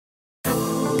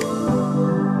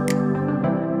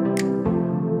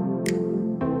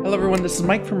everyone, this is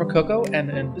Mike from Rokoko,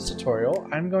 and in this tutorial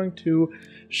I'm going to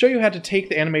show you how to take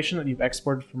the animation that you've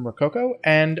exported from Rokoko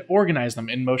and organize them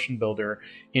in MotionBuilder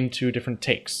into different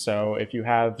takes. So if you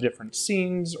have different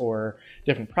scenes or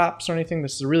different props or anything,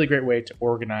 this is a really great way to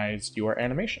organize your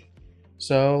animation.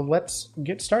 So let's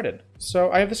get started.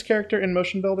 So I have this character in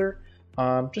MotionBuilder,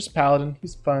 just Paladin.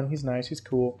 He's fun, he's nice, he's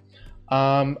cool.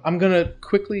 I'm going to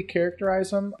quickly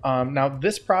characterize him. Now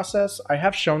this process, I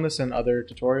have shown this in other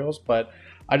tutorials, but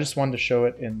I just wanted to show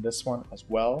it in this one as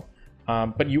well.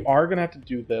 But you are going to have to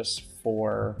do this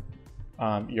for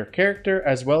your character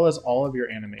as well as all of your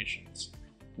animations.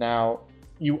 Now,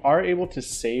 you are able to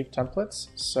save templates.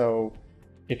 So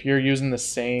if you're using the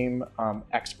same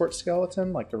export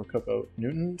skeleton, like the Rokoko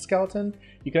Newton skeleton,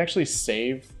 you can actually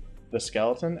save the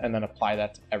skeleton and then apply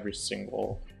that to every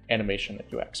single animation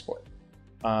that you export.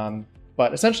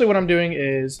 But essentially what I'm doing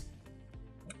is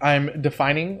I'm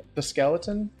defining the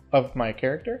skeleton of my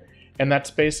character, and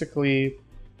that's basically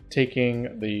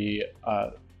taking the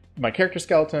my character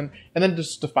skeleton and then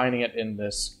just defining it in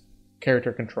this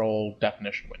character control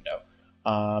definition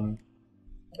window.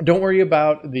 Don't worry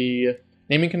about the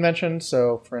naming convention.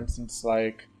 So for instance,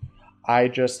 like I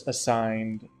just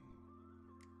assigned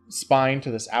spine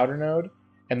to this outer node,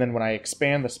 and then when I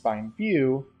expand the spine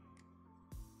view,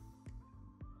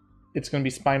 it's going to be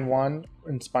spine 1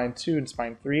 and spine 2 and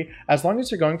spine 3. As long as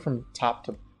you're going from top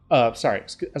to as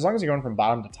long as you're going from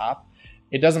bottom to top,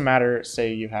 it doesn't matter,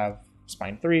 say you have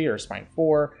spine 3 or spine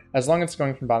 4, as long as it's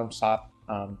going from bottom to top,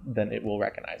 then it will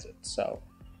recognize it. So,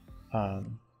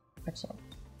 excellent.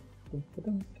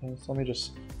 Okay, so let me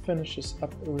just finish this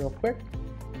up real quick.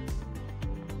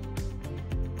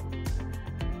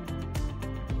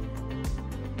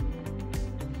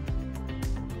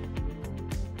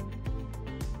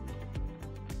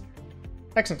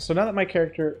 Excellent. So now that my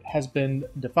character has been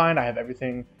defined, I have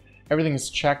everything is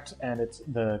checked, and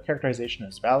the characterization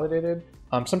is validated.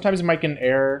 Sometimes you might get an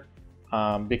error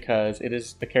because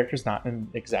the character's not in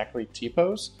exactly T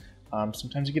pose.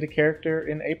 Sometimes you get a character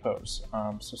in A pose.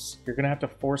 So you're going to have to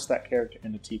force that character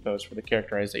into T pose for the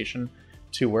characterization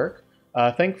to work.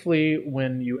 Thankfully,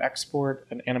 when you export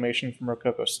an animation from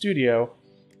Rokoko Studio,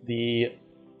 the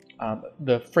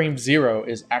frame 0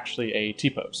 is actually a T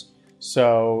pose.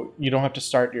 So you don't have to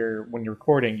start when you're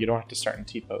recording, you don't have to start in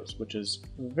T-pose, which is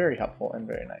very helpful and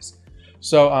very nice.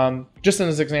 So just in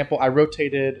this example, I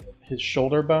rotated his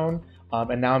shoulder bone,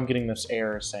 and now I'm getting this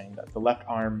error saying that the left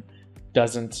arm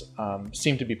doesn't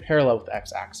seem to be parallel with the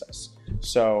x-axis.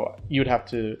 So you would have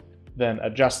to then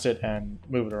adjust it and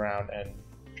move it around and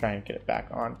try and get it back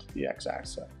onto the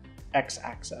x-axis.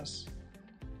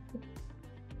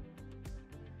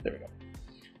 There we go.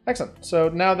 Excellent. So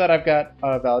now that I've got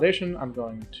validation, I'm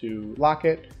going to lock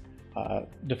it,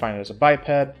 define it as a biped.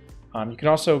 You can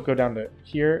also go down to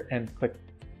here and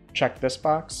check this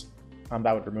box.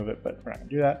 That would remove it, but we're not going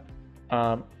to do that.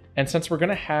 And since we're going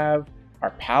to have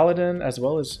our paladin as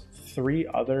well as 3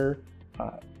 other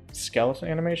skeleton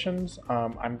animations,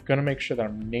 I'm going to make sure that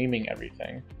I'm naming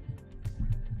everything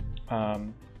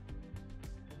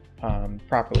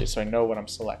properly so I know what I'm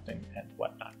selecting and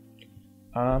whatnot.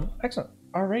 Excellent.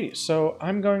 Alrighty, so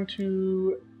I'm going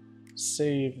to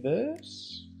save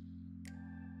this.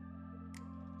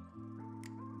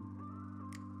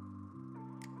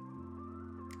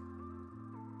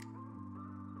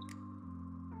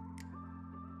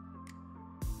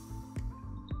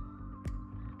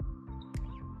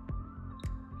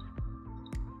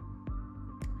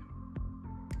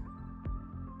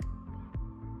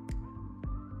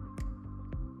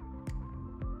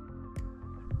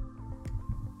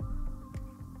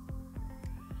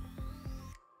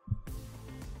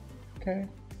 Okay,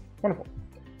 wonderful.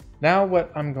 Now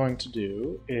what I'm going to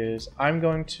do is I've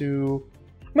already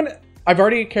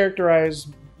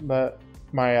characterized my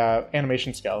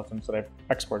animation skeletons that I've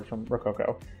exported from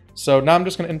Rokoko. So now I'm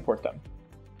just going to import them.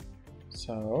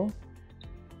 So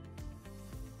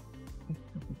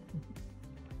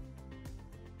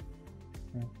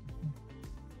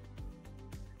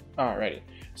alrighty.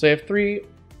 So I have three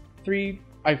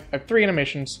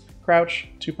animations: crouch,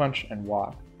 2-punch, and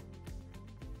walk.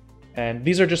 And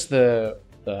these are just the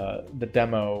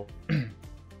demo,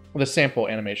 the sample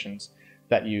animations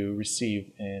that you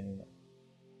receive in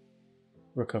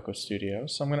Rokoko Studio.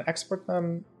 So I'm going to export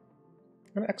them.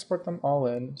 I'm going to export them all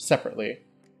in separately,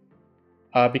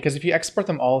 because if you export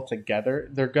them all together,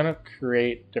 they're going to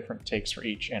create different takes for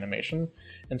each animation.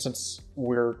 And since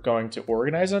we're going to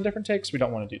organize on different takes, we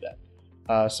don't want to do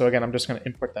that. So again, I'm just going to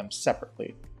import them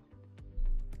separately.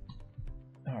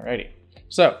 Alrighty.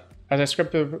 So as I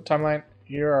script through the timeline,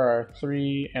 here are our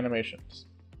 3 animations.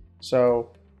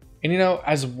 So And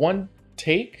as one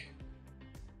take,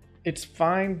 it's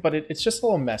fine, but it's just a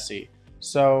little messy.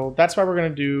 So that's why we're going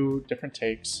to do different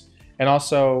takes. And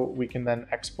also we can then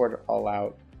export it all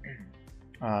out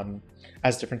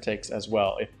as different takes as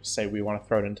well. If, say, we want to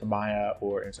throw it into Maya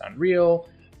or into Unreal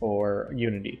or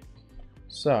Unity.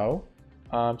 So,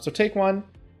 take one.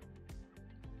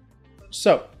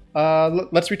 So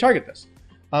let's retarget this.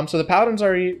 So the paladin's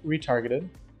already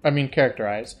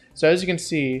characterized. So as you can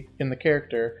see in the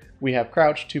character, we have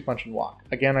crouch, two punch, and walk.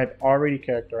 Again, I've already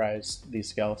characterized these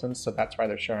skeletons, so that's why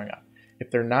they're showing up.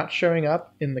 If they're not showing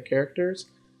up in the character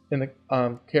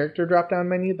drop-down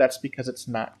menu, that's because it's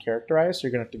not characterized. So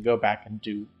you're gonna have to go back and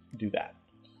do that.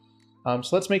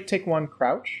 So let's take one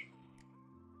crouch.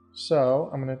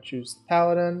 So I'm gonna choose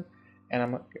paladin,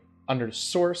 and under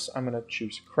source, I'm gonna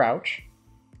choose crouch.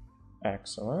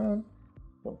 Excellent.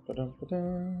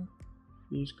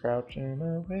 He's crouching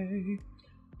away.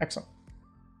 Excellent.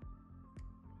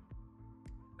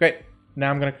 Great.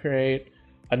 Now I'm going to create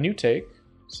a new take.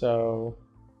 So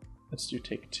let's do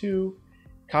take 2.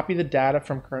 Copy the data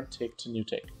from current take to new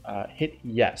take. Hit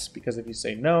yes, because if you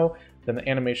say no, then the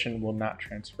animation will not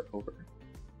transfer over.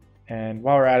 And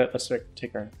while we're at it, let's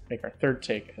make our third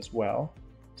take as well.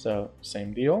 So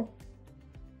same deal.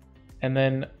 And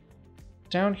then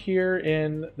down here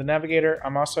in the navigator,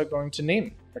 I'm also going to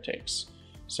name our takes.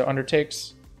 So under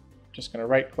takes, just going to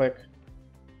right click.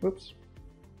 Whoops.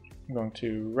 I'm going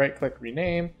to right click,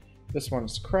 rename. This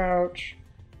one's crouch.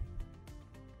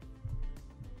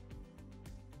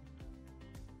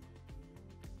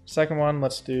 Second one,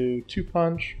 let's do two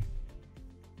punch.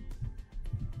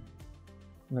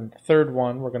 And then the third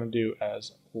one we're going to do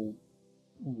as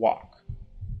walk.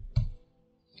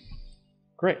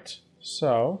 Great.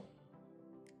 So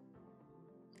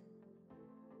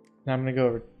now I'm going to go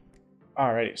over.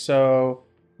 Alrighty, so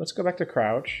let's go back to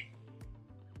crouch.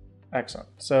 Excellent.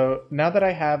 So now that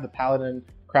I have the paladin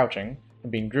crouching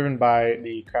and being driven by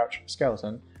the crouch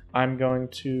skeleton, I'm going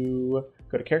to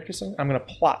go to character setting. I'm going to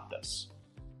plot this.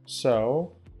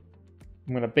 So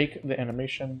I'm going to bake the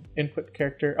animation input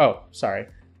character. Oh, sorry.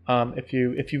 If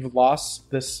you've lost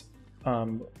this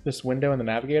this window in the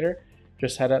navigator,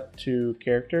 just head up to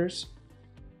characters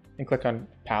and click on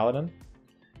paladin.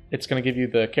 It's going to give you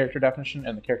the character definition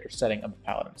and the character setting of the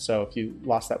paladin. So if you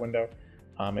lost that window,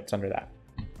 it's under that.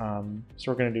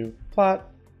 So we're going to do plot,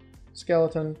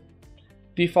 skeleton.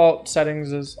 Default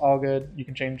settings is all good. You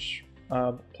can change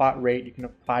plot rate. You can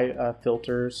apply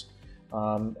filters,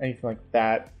 anything like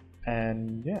that.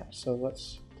 And yeah, so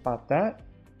let's plot that.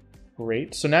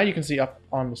 Great. So now you can see up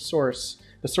on the source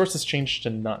has changed to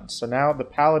none. So now the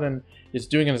paladin is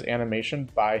doing his animation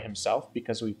by himself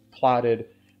because we plotted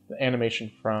the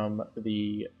animation from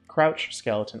the crouch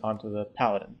skeleton onto the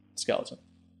paladin skeleton.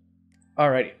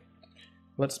 Alrighty,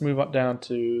 let's move up down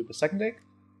to the second take.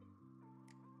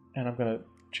 And I'm going to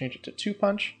change it to two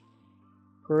punch.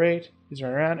 Great, he's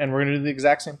running around, and we're going to do the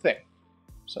exact same thing.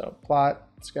 So plot,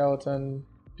 skeleton,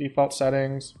 default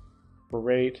settings,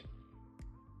 great.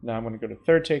 Now I'm going to go to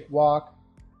third take, walk.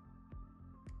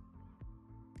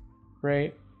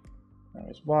 Great, now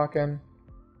he's walking.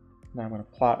 Now I'm going to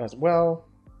plot as well.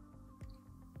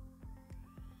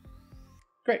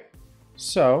 Great.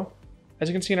 So, as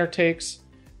you can see in our takes,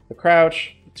 the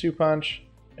crouch, the two punch,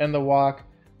 and the walk,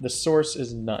 the source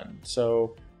is none.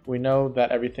 So we know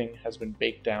that everything has been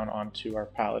baked down onto our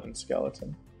paladin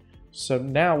skeleton. So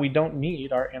now we don't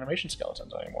need our animation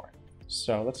skeletons anymore.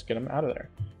 So let's get them out of there.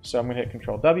 So I'm going to hit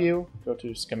Control W, go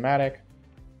to schematic.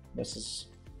 This is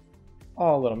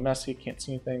all a little messy, can't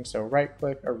see anything. So right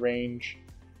click, arrange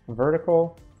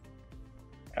vertical.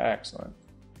 Excellent.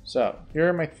 So here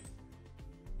are my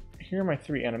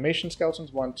three animation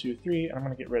skeletons, 1, 2, 3, and I'm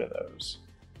going to get rid of those.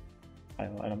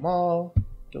 Highlight them all,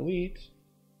 delete,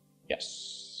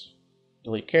 yes.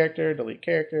 Delete character, delete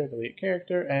character, delete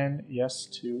character, and yes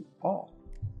to all.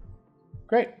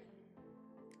 Great.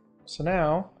 So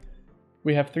now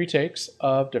we have 3 takes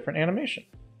of different animation.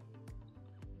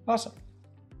 Awesome.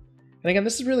 And again,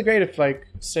 this is really great if, like,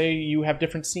 say you have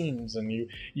different scenes and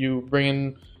you bring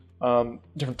in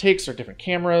different takes or different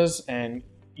cameras and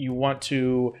you want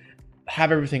to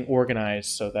have everything organized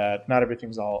so that not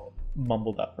everything's all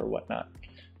mumbled up or whatnot.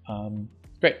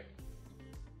 Great.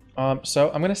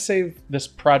 So I'm going to save this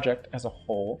project as a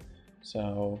whole.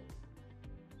 So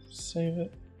save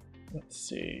it. Let's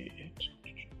see.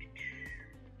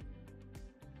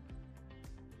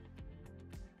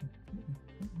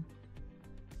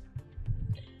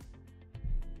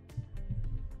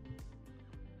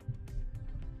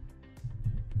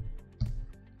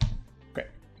 Great.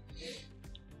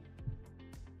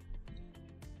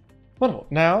 Wonderful.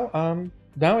 Now,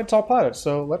 now it's all plotted.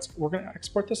 So we're going to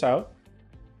export this out.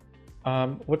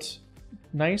 What's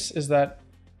nice is that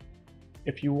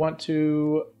if you want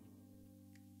to,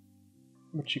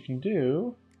 what you can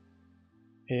do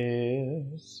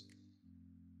is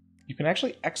you can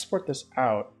actually export this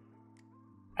out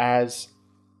as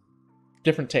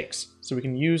different takes. So we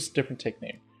can use different take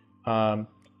name.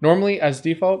 Normally, as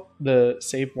default, the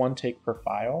save one take per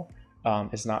file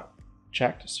is not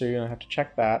checked. So you're going to have to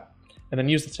check that and then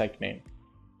use the take name.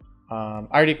 I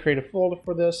already created a folder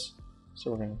for this.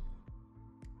 So we're going to,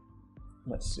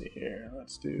 let's see here.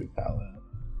 Let's do palette.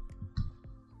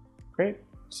 Great.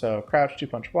 So crouch,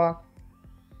 2-punch block.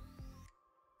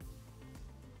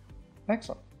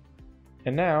 Excellent.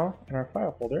 And now in our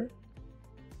file folder,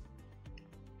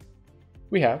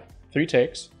 we have 3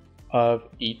 takes of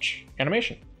each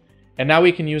animation. And now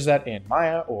we can use that in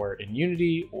Maya or in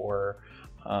Unity or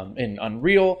in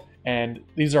Unreal. And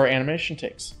these are animation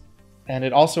takes. And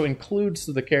it also includes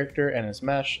the character and his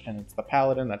mesh, and it's the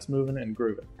paladin that's moving and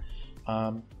grooving.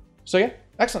 So yeah,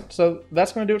 excellent. So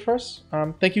that's going to do it for us.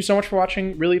 Thank you so much for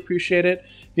watching. Really appreciate it.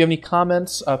 If you have any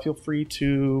comments, feel free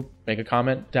to make a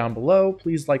comment down below.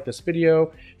 Please like this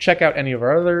video. Check out any of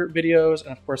our other videos.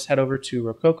 And of course, head over to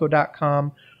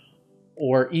rokoko.com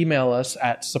or email us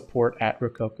at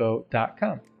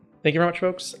support@rokoko.com. Thank you very much,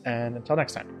 folks. And until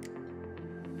next time.